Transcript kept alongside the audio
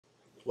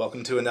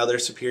Welcome to another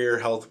Superior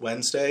Health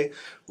Wednesday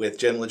with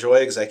Jim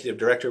LaJoy, Executive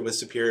Director with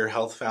Superior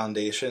Health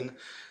Foundation.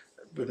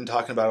 We've been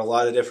talking about a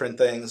lot of different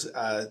things.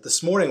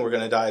 This morning we're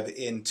going to dive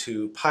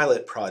into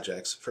pilot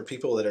projects for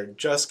people that are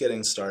just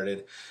getting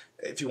started.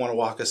 If you want to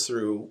walk us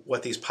through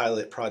what these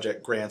pilot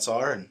project grants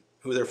are and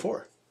who they're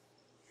for.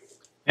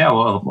 Yeah,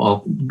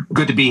 well,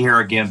 good to be here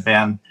again,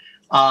 Ben.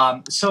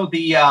 So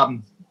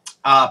the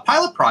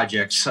pilot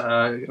projects,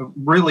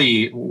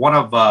 really one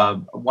of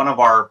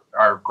our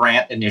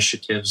grant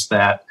initiatives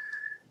that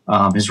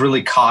has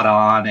really caught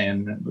on,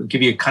 and we'll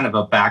give you kind of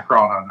a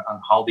background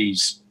on how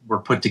these were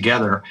put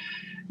together.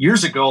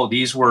 Years ago,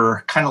 these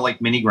were kind of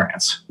like mini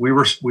grants. We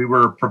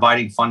were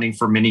providing funding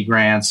for mini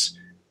grants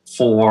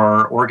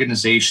for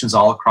organizations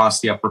all across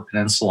the Upper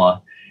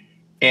Peninsula.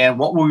 And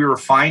what we were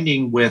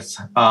finding with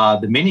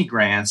the mini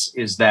grants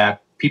is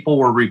that people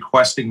were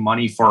requesting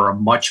money for a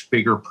much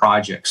bigger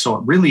project. So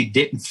it really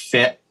didn't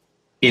fit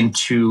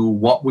into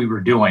what we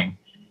were doing.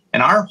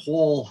 And our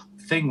whole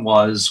thing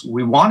was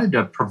we wanted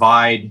to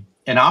provide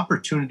an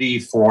opportunity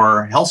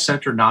for health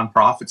center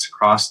nonprofits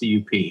across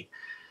the UP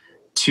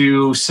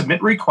to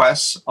submit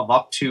requests of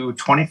up to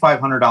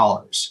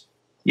 $2,500.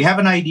 You have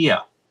an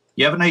idea.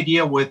 You have an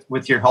idea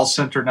with your health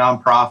center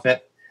nonprofit,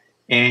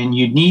 and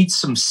you need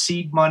some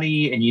seed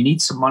money and you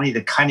need some money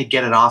to kind of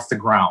get it off the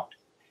ground.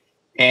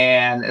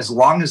 And as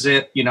long as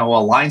it,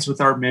 aligns with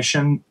our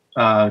mission,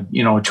 to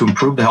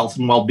improve the health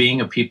and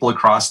well-being of people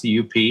across the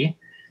UP,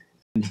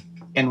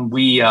 and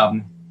we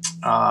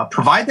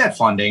provide that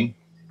funding.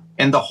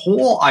 And the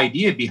whole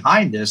idea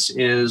behind this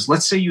is,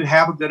 let's say you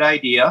have a good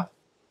idea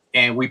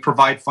and we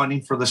provide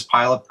funding for this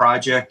pilot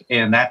project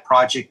and that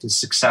project is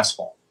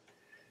successful.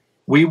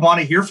 We want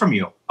to hear from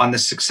you on the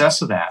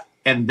success of that.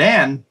 And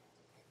then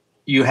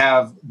you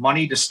have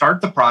money to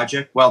start the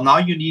project. Well, now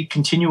you need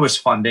continuous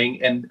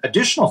funding and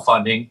additional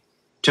funding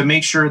to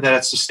make sure that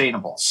it's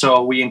sustainable.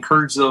 So we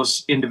encourage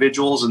those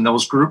individuals and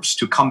those groups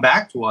to come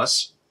back to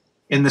us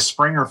in the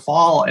spring or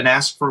fall and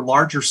ask for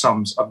larger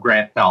sums of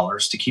grant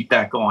dollars to keep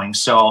that going.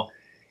 So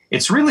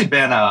it's really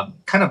been a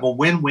kind of a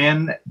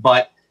win-win,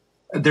 but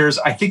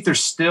I think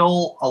there's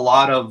still a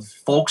lot of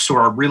folks who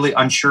are really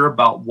unsure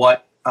about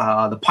what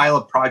the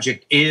pilot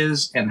project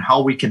is and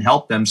how we can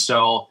help them.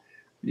 So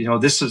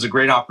this is a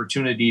great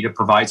opportunity to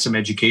provide some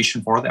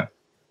education for them.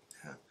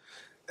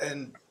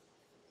 And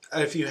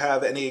if you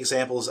have any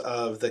examples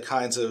of the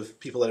kinds of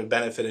people that have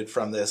benefited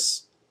from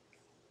these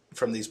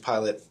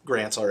pilot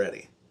grants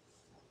already.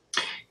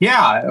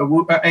 Yeah,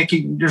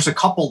 there's a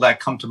couple that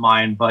come to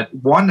mind, but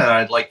one that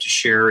I'd like to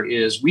share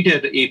is we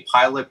did a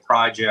pilot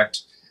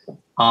project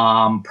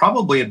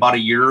probably about a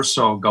year or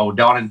so ago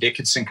down in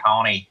Dickinson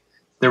County.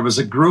 There was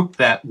a group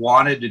that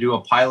wanted to do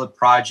a pilot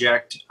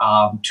project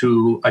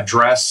to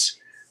address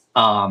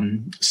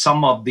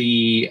some of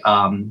the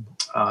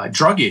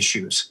drug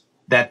issues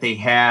that they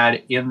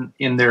had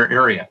in their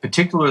area,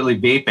 particularly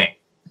vaping.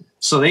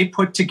 So they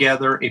put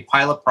together a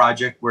pilot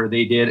project where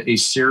they did a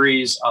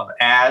series of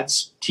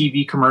ads,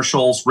 TV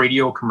commercials,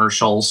 radio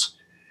commercials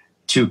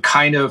to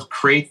kind of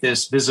create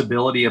this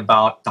visibility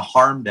about the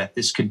harm that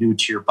this can do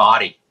to your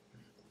body.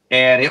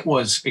 And it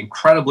was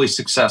incredibly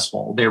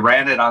successful. They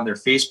ran it on their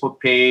Facebook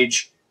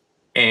page,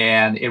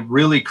 and it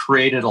really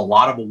created a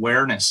lot of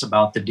awareness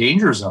about the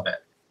dangers of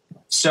it.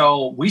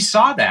 So we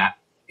saw that,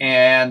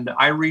 and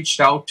I reached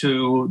out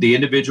to the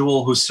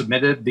individual who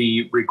submitted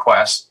the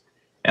request,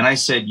 and I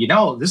said,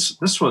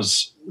 this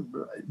was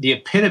the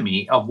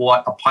epitome of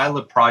what a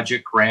pilot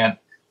project grant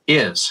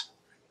is.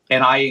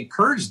 And I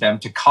encouraged them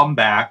to come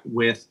back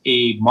with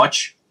a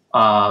much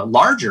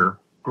larger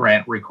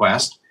grant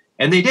request,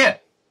 and they did.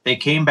 They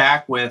came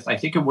back with, I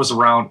think it was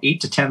around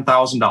 $8,000 to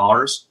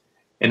 $10,000,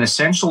 and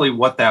essentially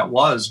what that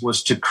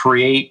was to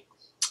create,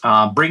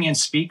 bring in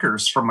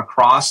speakers from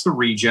across the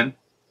region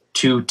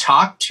to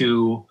talk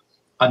to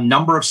a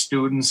number of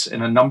students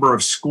in a number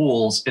of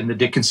schools in the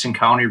Dickinson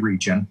County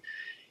region.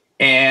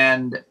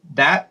 And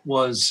that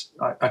was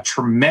a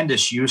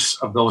tremendous use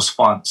of those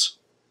funds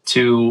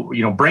to,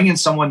 bring in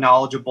someone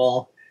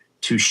knowledgeable,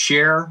 to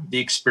share the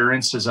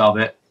experiences of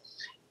it.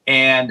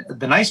 And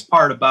the nice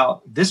part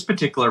about this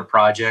particular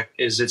project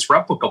is it's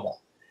replicable.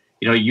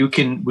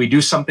 We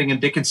do something in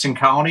Dickinson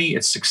County,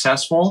 it's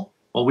successful.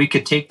 Well, we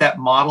could take that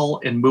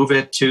model and move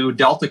it to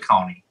Delta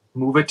County,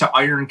 move it to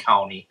Iron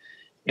County,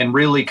 and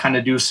really kind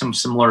of do some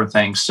similar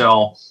things.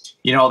 So,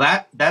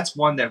 that's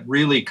one that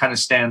really kind of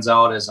stands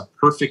out as a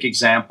perfect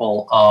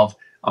example of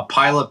a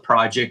pilot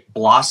project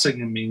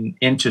blossoming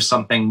into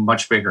something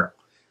much bigger.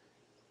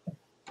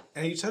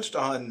 And you touched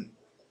on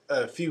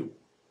a few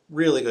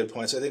really good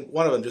points. I think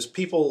one of them, just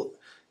people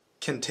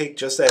can take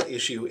just that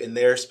issue in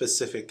their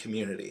specific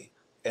community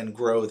and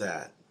grow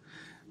that.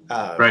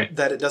 Right.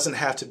 That it doesn't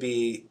have to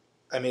be,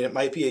 it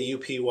might be a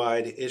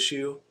UP-wide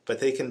issue, but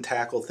they can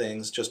tackle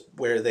things just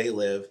where they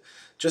live,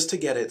 just to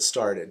get it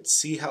started,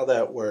 see how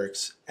that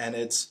works. And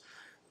it's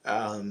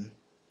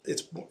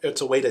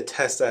a way to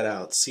test that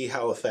out, see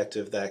how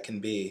effective that can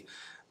be.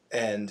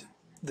 And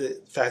the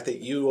fact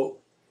that you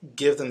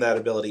give them that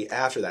ability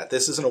after that.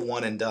 This isn't a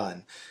one and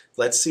done.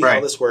 Let's see how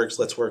Right. this works.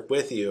 Let's work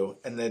with you.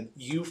 And then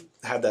you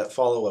have that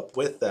follow up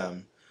with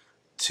them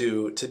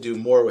to do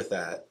more with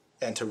that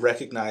and to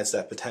recognize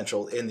that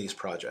potential in these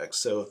projects.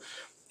 So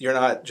you're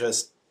not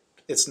just,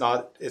 it's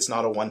not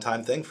a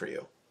one-time thing for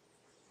you.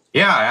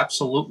 Yeah,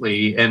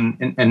 absolutely.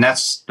 And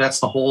that's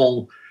the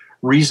whole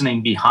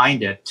reasoning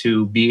behind it,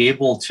 to be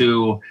able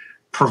to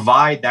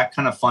provide that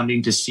kind of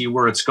funding to see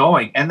where it's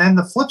going. And then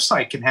the flip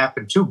side can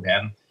happen too,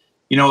 Ben.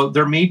 You know,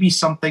 there may be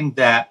something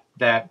that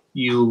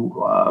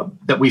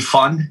we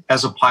fund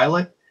as a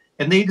pilot,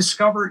 and they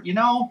discover, you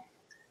know,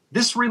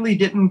 this really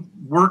didn't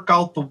work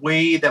out the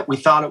way that we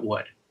thought it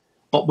would.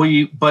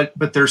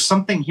 But there's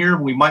something here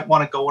we might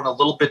want to go in a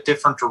little bit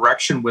different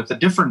direction with a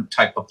different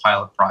type of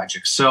pilot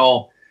project.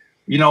 So,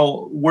 you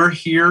know, we're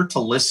here to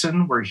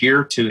listen. We're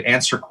here to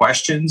answer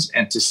questions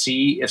and to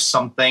see if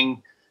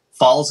something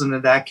falls into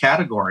that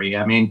category.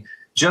 I mean,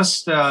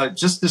 just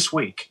this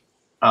week,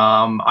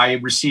 I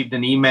received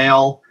an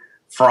email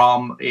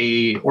from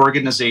a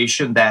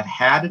organization that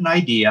had an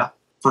idea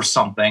for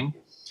something,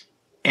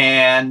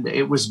 and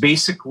it was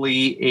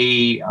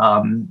basically a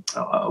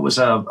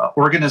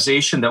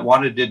organization that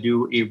wanted to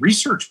do a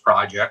research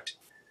project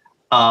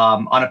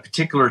on a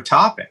particular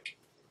topic.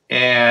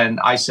 And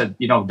I said,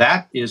 you know,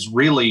 that is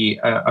really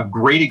a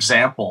great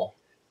example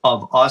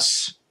of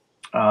us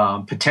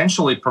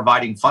potentially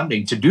providing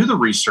funding to do the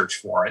research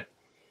for it,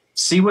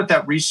 see what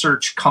that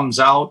research comes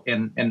out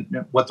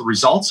and what the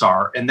results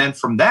are. And then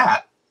from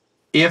that,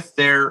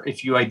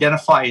 if you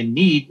identify a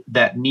need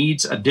that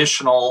needs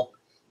additional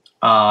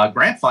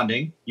grant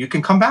funding, you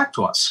can come back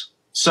to us.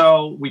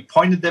 So we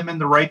pointed them in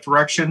the right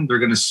direction. They're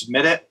going to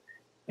submit it,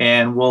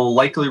 and we'll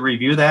likely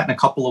review that in a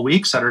couple of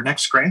weeks at our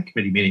next grant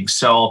committee meeting.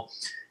 So,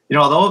 you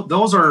know,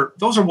 those are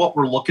what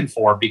we're looking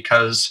for,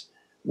 because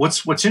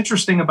what's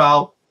interesting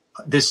about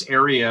this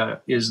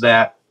area is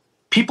that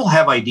people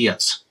have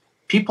ideas.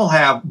 People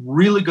have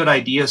really good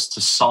ideas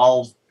to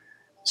solve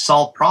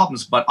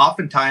problems, but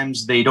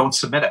oftentimes they don't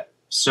submit it.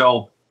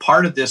 So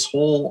part of this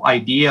whole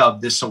idea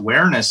of this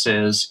awareness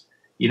is,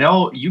 you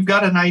know, you've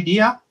got an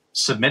idea,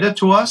 submit it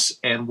to us,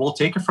 and we'll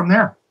take it from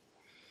there.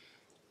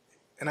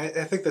 And I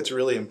think that's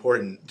really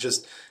important.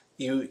 Just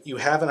you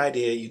have an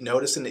idea, you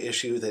notice an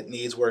issue that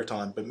needs worked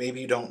on, but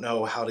maybe you don't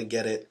know how to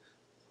get it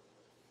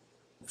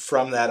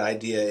from that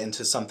idea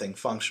into something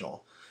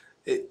functional.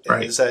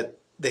 Right. Is that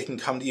they can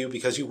come to you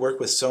because you work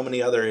with so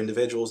many other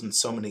individuals and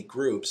so many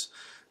groups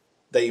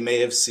that you may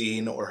have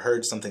seen or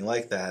heard something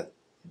like that,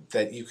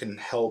 that you can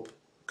help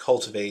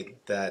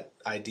cultivate that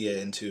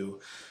idea into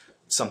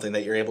something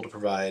that you're able to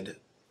provide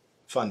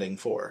funding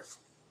for.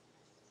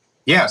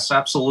 Yes,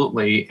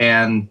 absolutely.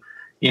 And,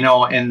 you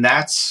know, and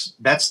that's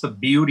the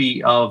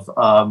beauty of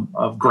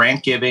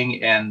grant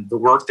giving and the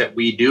work that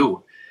we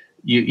do.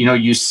 You know,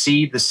 you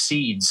see the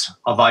seeds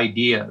of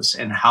ideas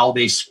and how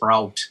they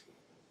sprout.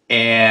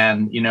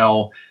 And, you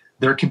know,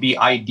 there can be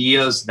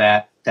ideas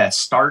that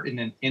start in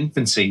an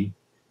infancy,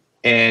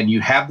 and you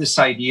have this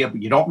idea,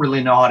 but you don't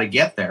really know how to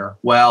get there.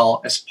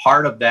 Well, as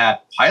part of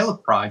that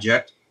pilot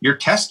project, you're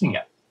testing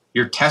it.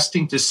 You're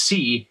testing to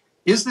see,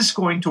 is this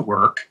going to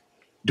work?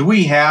 Do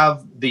we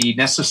have the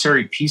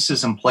necessary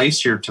pieces in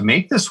place here to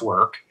make this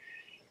work?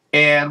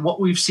 And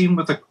what we've seen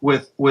with a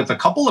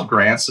couple of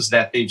grants is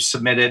that they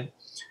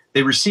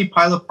received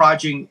pilot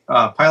project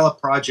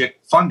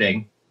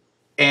funding,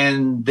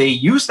 and they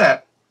use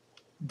that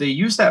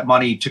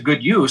money to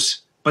good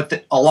use.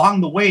 But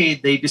along the way,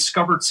 they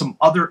discovered some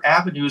other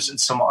avenues and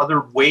some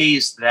other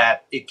ways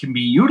that it can be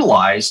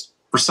utilized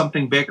for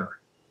something bigger.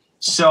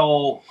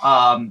 So,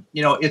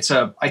 you know,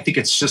 I think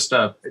it's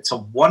a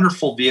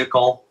wonderful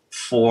vehicle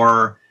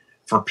for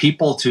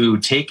people to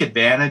take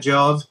advantage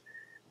of,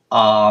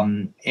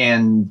 and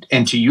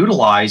to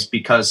utilize,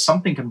 because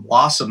something can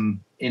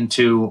blossom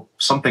into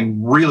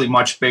something really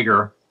much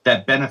bigger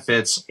that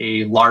benefits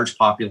a large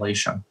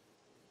population.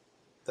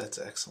 That's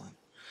excellent.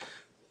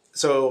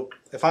 So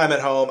if I'm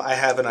at home, I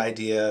have an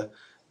idea,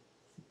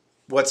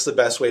 what's the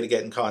best way to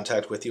get in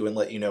contact with you and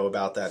let you know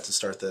about that to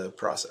start the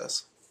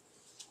process?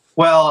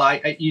 Well,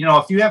 you know,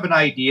 if you have an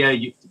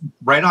idea,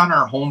 right on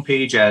our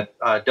homepage at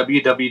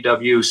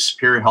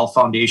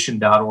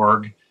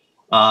www.superiorhealthfoundation.org,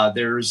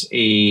 there's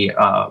a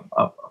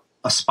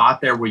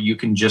spot there where you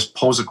can just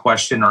pose a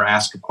question or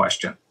ask a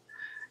question.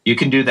 You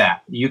can do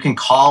that. You can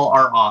call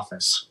our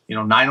office, you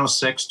know,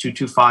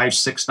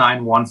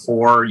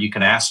 906-225-6914. You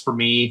can ask for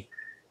me.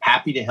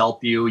 Happy to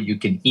help you. You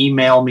can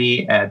email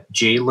me at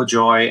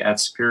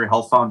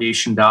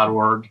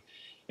jlajoy@superiorhealthfoundation.org,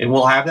 and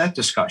we'll have that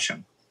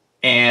discussion.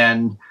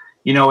 And,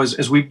 you know,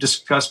 as we've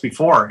discussed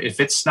before, if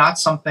it's not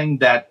something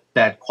that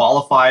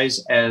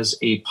qualifies as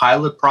a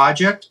pilot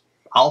project,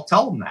 I'll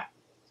tell them that.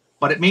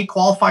 But it may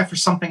qualify for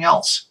something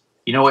else.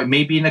 You know, it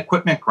may be an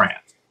equipment grant.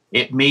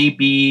 It may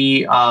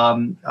be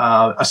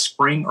a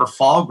spring or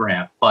fall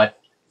grant, but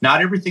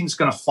not everything's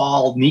going to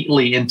fall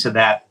neatly into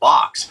that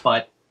box.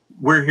 But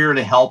we're here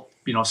to help,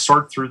 you know,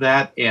 sort through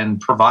that and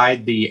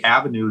provide the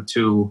avenue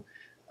to,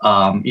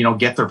 you know,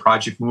 get their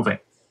project moving.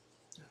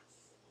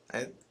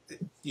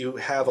 you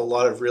have a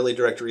lot of really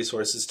direct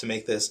resources to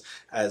make this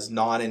as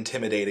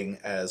non-intimidating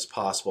as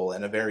possible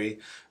and a very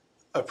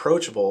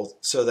approachable,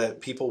 so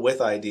that people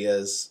with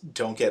ideas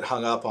don't get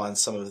hung up on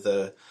some of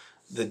the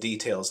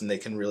details, and they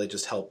can really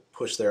just help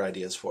push their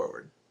ideas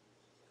forward.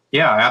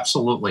 Yeah,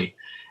 absolutely.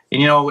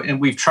 And and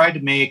we've tried to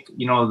make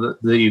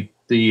the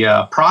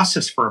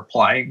process for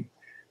applying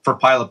for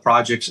pilot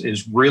projects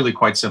is really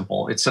quite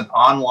simple. It's an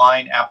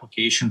online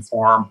application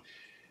form.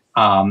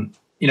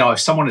 If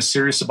someone is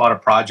serious about a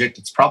project,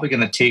 it's probably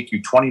going to take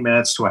you 20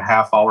 minutes to a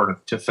half hour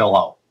to fill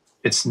out.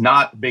 It's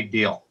not a big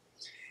deal.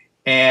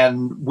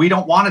 And we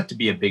don't want it to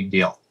be a big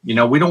deal. We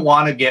don't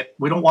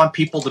want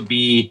people to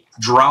be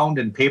drowned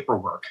in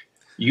paperwork.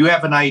 You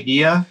have an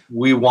idea,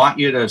 we want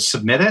you to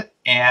submit it.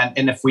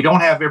 And if we don't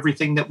have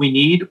everything that we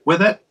need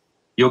with it,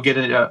 you'll get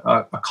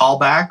a call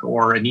back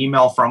or an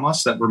email from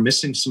us that we're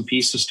missing some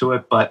pieces to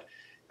it. But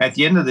at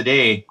the end of the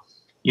day,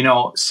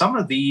 some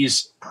of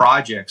these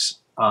projects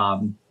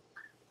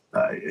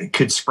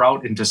could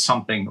sprout into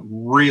something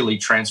really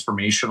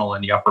transformational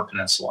in the Upper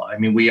Peninsula. I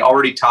mean, we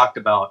already talked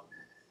about,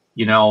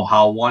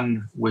 how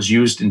one was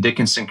used in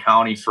Dickinson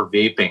County for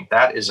vaping.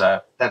 That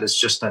is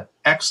just an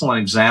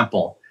excellent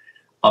example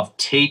of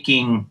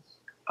taking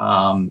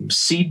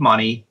seed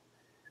money,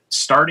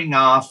 starting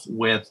off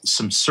with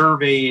some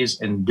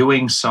surveys and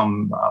doing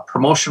some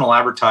promotional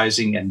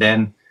advertising, and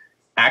then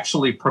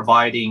actually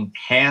providing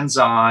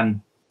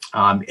hands-on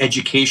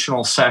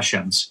educational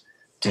sessions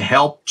to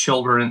help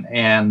children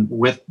and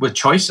with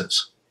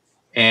choices.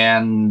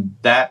 And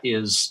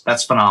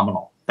that's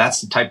phenomenal.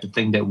 That's the type of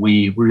thing that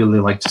we really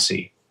like to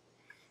see.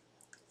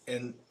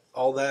 And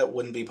all that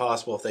wouldn't be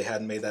possible if they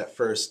hadn't made that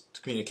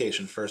first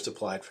communication, first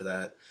applied for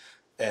that,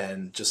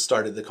 and just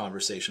started the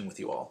conversation with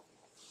you all.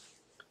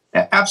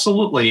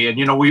 Absolutely.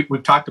 And,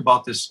 we've talked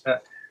about this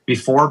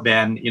before,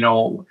 Ben.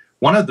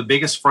 One of the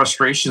biggest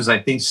frustrations I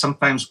think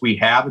sometimes we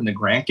have in the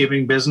grant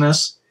giving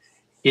business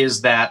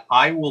is that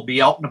I will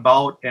be out and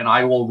about and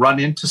I will run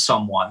into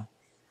someone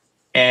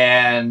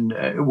and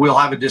we'll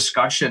have a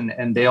discussion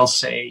and they'll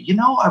say,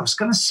 I was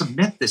going to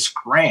submit this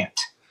grant,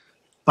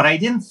 but I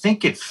didn't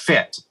think it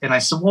fit. And I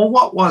said, well,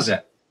 what was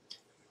it?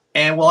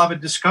 And we'll have a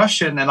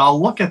discussion and I'll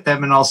look at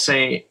them and I'll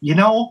say,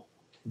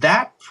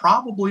 that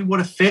probably would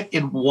have fit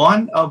in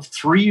one of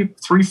three,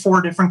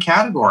 four different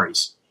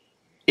categories.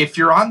 If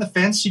you're on the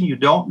fence and you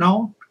don't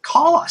know,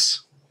 call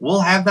us.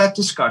 We'll have that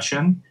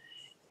discussion.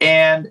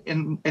 And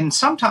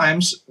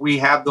sometimes we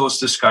have those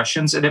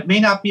discussions and it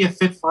may not be a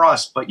fit for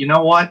us, but you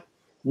know what?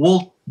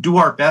 We'll do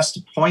our best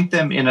to point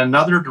them in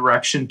another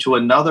direction to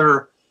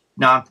another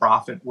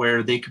nonprofit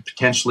where they could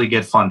potentially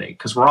get funding,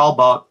 because we're all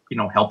about,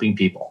 helping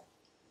people.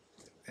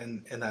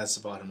 And that's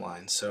the bottom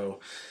line. So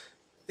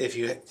if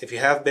you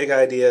have big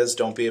ideas,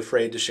 don't be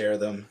afraid to share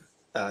them.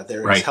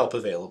 There is help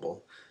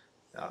available.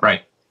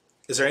 Right.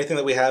 Is there anything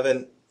that we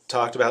haven't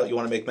talked about you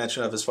want to make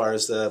mention of as far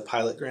as the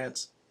pilot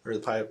grants or the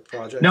pilot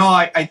project? No,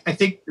 I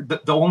think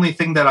the only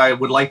thing that I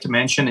would like to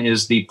mention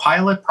is the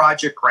pilot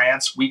project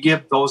grants. We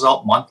give those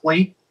out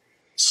monthly.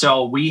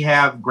 So we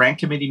have grant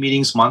committee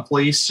meetings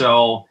monthly.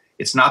 So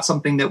it's not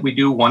something that we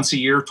do once a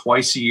year,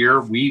 twice a year.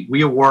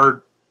 We've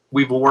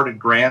awarded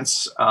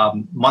grants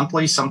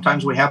monthly.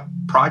 Sometimes we have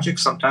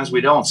projects, sometimes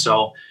we don't.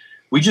 So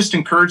we just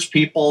encourage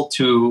people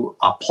to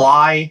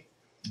apply,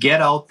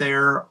 get out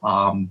there,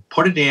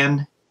 put it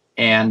in,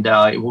 and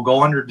it will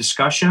go under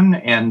discussion.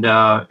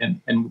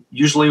 And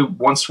usually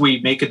once we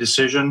make a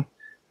decision,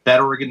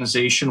 that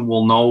organization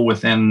will know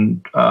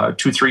within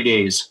 2-3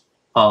 days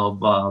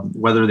of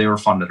whether they were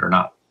funded or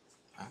not.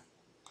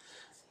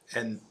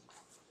 And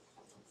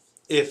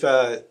if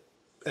it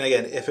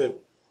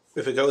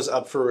goes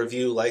up for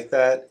review like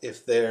that,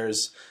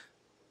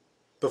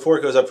 before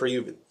it goes up for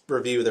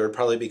review, there would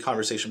probably be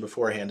conversation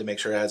beforehand to make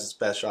sure it has its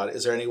best shot.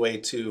 Is there any way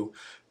to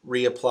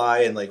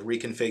reapply and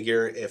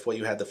reconfigure if what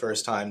you had the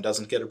first time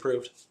doesn't get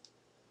approved?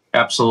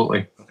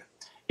 Absolutely. Okay.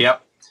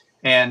 Yep.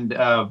 And,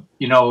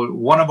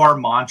 one of our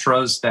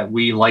mantras that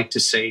we like to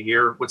say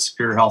here with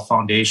Superior Health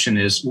Foundation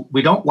is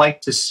we don't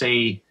like to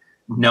say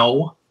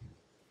no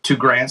to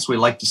grants. We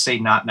like to say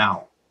not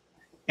now.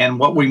 And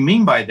what we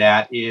mean by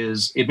that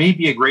is it may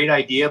be a great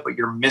idea, but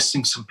you're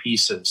missing some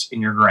pieces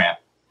in your grant.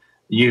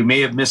 You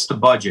may have missed a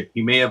budget.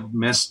 You may have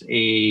missed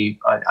a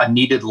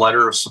needed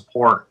letter of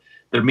support.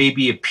 There may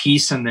be a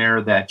piece in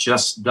there that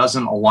just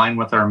doesn't align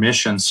with our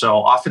mission. So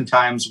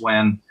oftentimes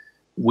when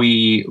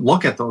we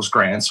look at those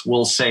grants,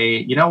 we'll say,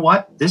 you know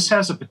what, this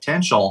has a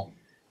potential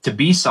to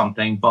be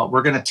something, but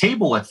we're going to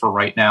table it for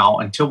right now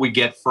until we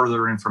get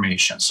further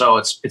information. So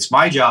it's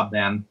my job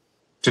then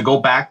to go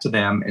back to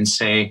them and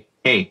say,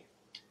 hey,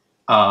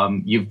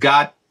 you've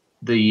got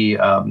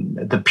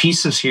the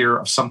pieces here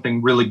of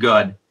something really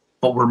good,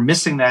 but we're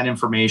missing that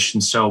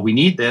information. So we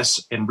need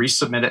this, and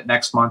resubmit it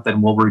next month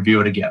and we'll review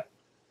it again.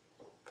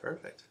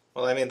 Perfect.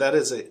 Well, I mean, that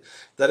is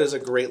a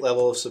great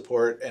level of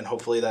support, and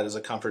hopefully that is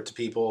a comfort to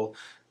people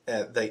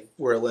that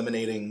we're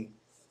eliminating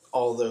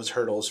all those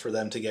hurdles for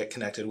them to get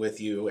connected with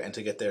you and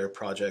to get their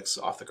projects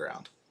off the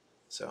ground.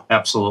 So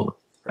absolutely.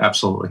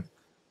 Absolutely.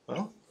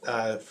 Well,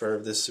 for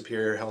this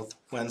Superior Health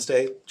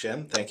Wednesday.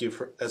 Jim, thank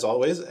you as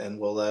always, and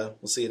we'll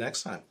see you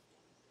next time.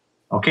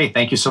 Okay,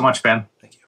 thank you so much, Ben. Thank you.